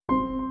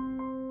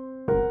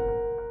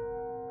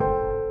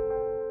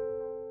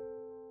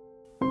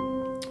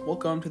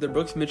welcome to the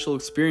Brooks Mitchell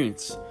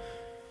Experience.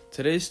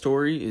 Today's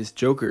story is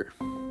Joker.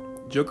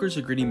 Joker is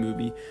a gritty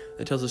movie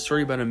that tells a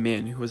story about a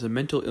man who has a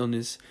mental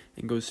illness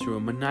and goes through a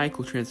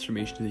maniacal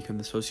transformation to become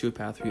the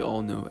sociopath we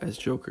all know as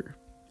Joker.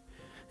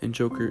 In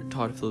Joker,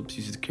 Todd Phillips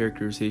uses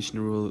characterization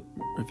to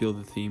reveal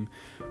the theme.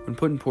 When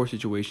put in poor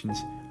situations,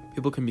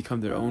 people can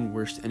become their own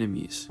worst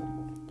enemies.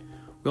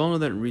 We all know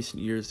that in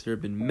recent years there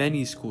have been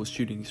many school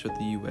shootings throughout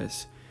the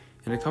U.S.,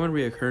 and a common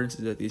reoccurrence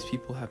is that these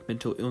people have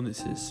mental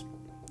illnesses.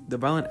 The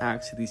violent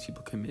acts that these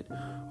people commit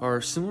are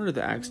similar to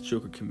the acts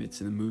Joker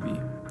commits in the movie.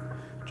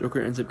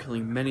 Joker ends up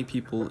killing many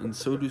people, and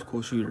so do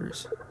school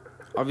shooters.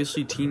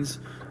 Obviously, teens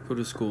go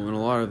to school, and a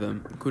lot of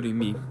them, including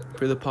me,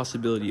 fear the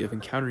possibility of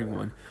encountering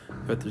one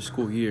throughout their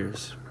school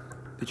years.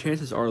 The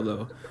chances are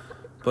low,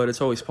 but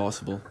it's always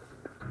possible.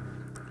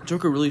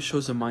 Joker really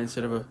shows the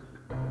mindset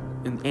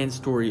and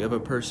story of a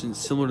person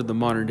similar to the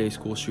modern-day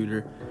school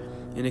shooter,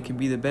 and it can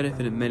be the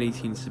benefit of many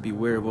teens to be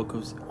aware of what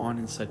goes on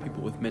inside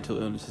people with mental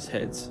illnesses'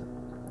 heads.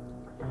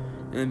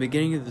 In the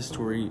beginning of the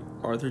story,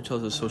 Arthur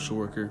tells a social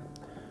worker,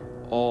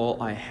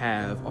 "All I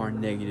have are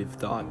negative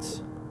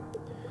thoughts."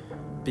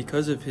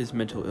 Because of his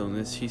mental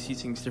illness, he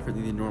sees things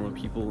differently than normal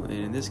people, and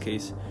in this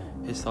case,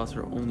 his thoughts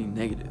are only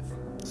negative.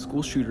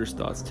 School shooters'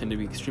 thoughts tend to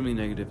be extremely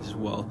negative as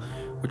well,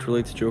 which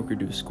relates Joker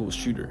to a school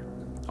shooter.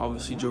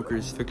 Obviously, Joker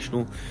is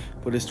fictional,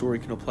 but his story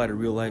can apply to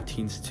real-life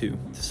teens too,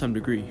 to some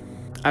degree.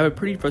 I have a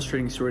pretty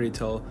frustrating story to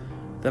tell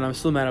that I'm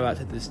still mad about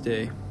to this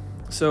day.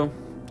 So,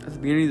 at the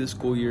beginning of the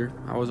school year,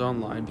 I was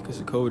online because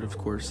of COVID, of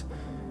course,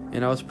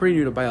 and I was pretty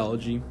new to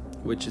biology,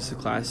 which is a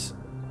class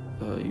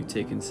you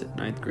take in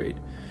 9th grade.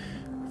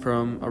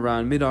 From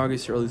around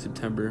mid-August to early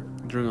September,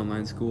 during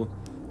online school,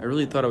 I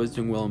really thought I was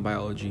doing well in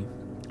biology.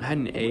 I had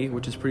an A,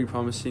 which is pretty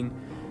promising,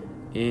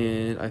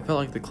 and I felt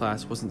like the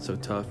class wasn't so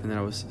tough and that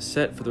I was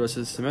set for the rest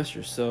of the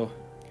semester. So,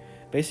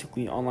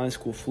 basically, online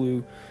school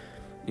flew,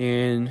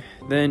 and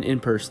then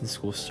in-person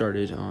school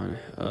started on,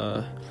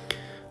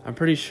 I'm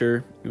pretty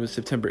sure it was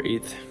September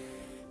 8th.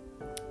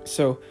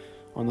 So,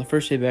 on the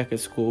first day back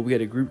at school, we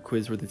had a group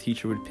quiz where the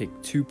teacher would pick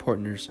 2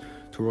 partners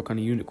to work on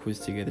a unit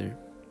quiz together.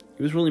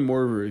 It was really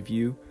more of a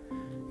review,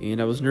 and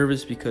I was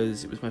nervous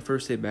because it was my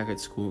first day back at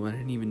school, and I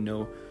didn't even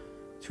know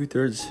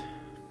 2/3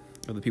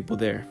 of the people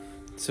there.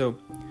 So,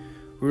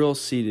 we were all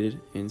seated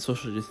in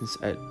social distance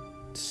at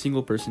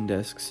single-person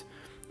desks,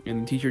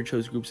 and the teacher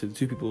chose groups of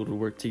 2 people to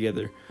work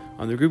together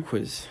on the group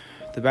quiz.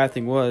 The bad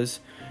thing was,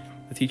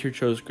 the teacher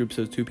chose groups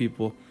of 2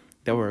 people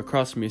that were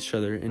across from each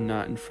other and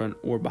not in front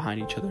or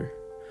behind each other.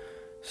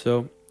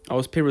 So, I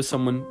was paired with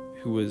someone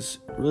who was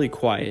really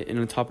quiet, and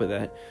on top of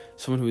that,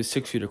 someone who was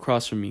 6 feet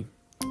across from me.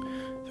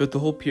 Throughout the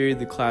whole period,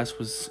 the class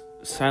was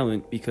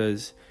silent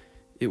because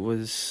it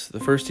was the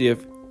first day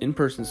of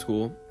in-person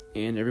school,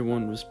 and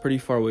everyone was pretty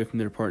far away from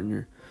their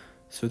partner.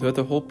 So throughout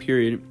the whole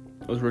period,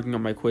 I was working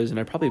on my quiz, and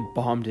I probably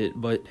bombed it,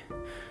 but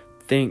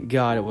thank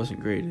God it wasn't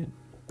graded.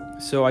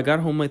 So I got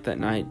home late that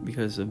night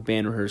because of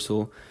band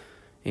rehearsal,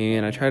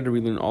 and I tried to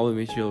relearn all the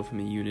material from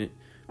the unit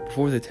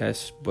before the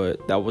test,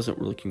 but that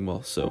wasn't working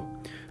well, so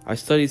I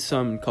studied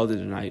some and called it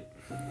a night.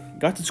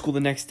 Got to school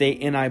the next day,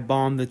 and I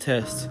bombed the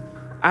test.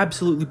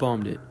 Absolutely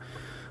bombed it.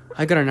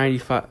 I got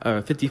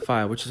a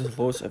 55, which is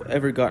the lowest I've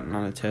ever gotten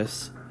on a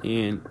test,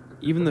 and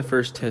even the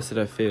first test that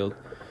I failed.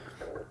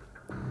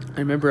 I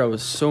remember I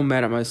was so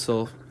mad at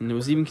myself, and I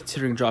was even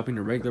considering dropping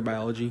to regular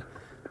biology.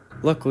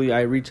 Luckily,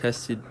 I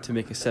retested to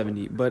make a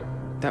 70, but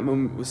that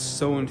moment was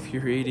so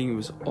infuriating, it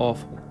was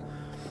awful.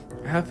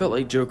 I have felt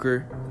like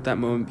Joker at that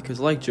moment because,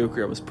 like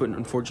Joker, I was put in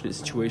unfortunate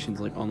situations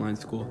like online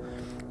school,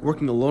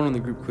 working alone on the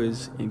group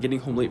quiz, and getting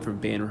home late from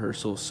band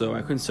rehearsal, so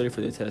I couldn't study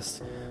for the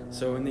test.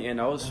 So in the end,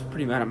 I was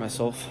pretty mad at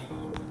myself.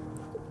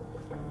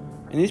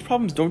 And these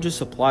problems don't just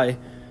apply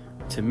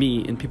to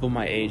me and people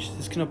my age.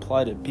 This can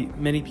apply to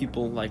many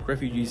people, like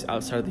refugees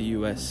outside of the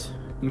U.S.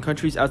 In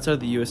countries outside of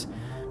the U.S.,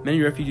 many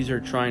refugees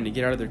are trying to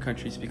get out of their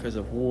countries because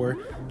of war,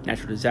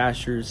 natural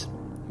disasters,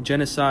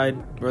 genocide,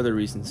 or other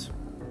reasons.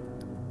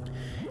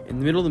 In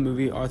the middle of the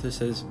movie, Arthur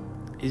says,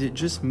 "Is it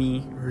just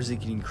me, or is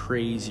it getting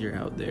crazier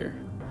out there?"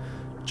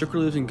 Joker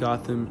lives in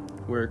Gotham,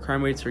 where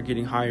crime rates are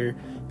getting higher.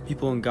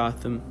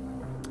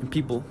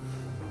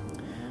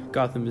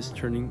 Gotham is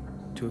turning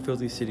to a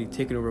filthy city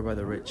taken over by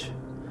the rich.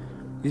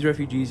 These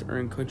refugees are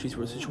in countries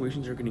where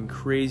situations are getting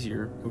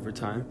crazier over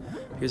time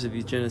because of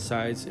these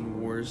genocides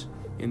and wars,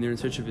 and they're in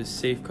search of a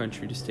safe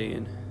country to stay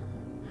in.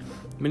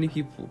 Many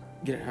people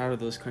get out of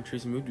those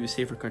countries and move to a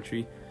safer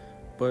country,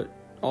 but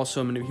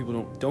also many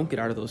people don't get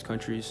out of those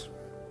countries.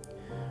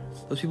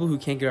 Those people who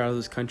can't get out of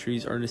those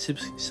countries are in a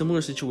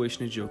similar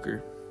situation to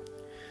Joker.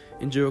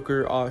 In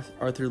Joker,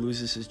 Arthur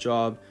loses his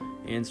job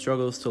and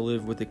struggles to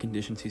live with the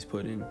conditions he's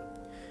put in.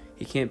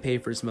 He can't pay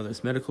for his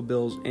mother's medical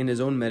bills and his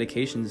own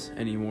medications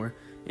anymore,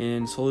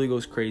 and slowly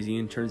goes crazy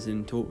and turns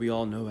into what we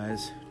all know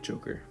as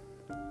Joker.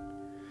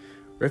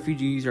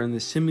 Refugees are in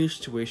this similar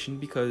situation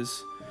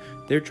because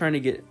they're trying to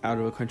get out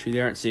of a country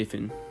they aren't safe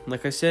in.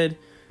 Like I said,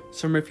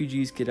 some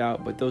refugees get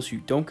out, but those who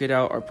don't get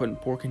out are put in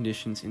poor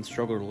conditions and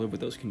struggle to live with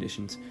those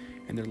conditions,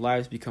 and their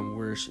lives become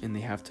worse and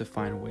they have to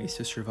find ways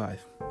to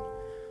survive.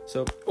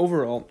 So,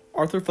 overall,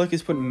 Arthur Fleck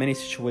is put in many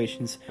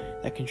situations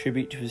that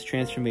contribute to his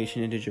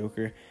transformation into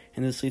Joker,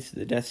 and this leads to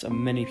the deaths of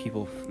many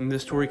people. And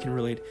this story can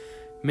relate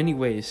many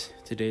ways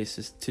to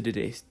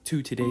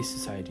today's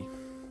society.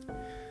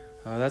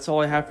 That's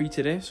all I have for you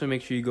today, so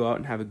make sure you go out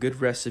and have a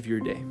good rest of your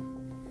day.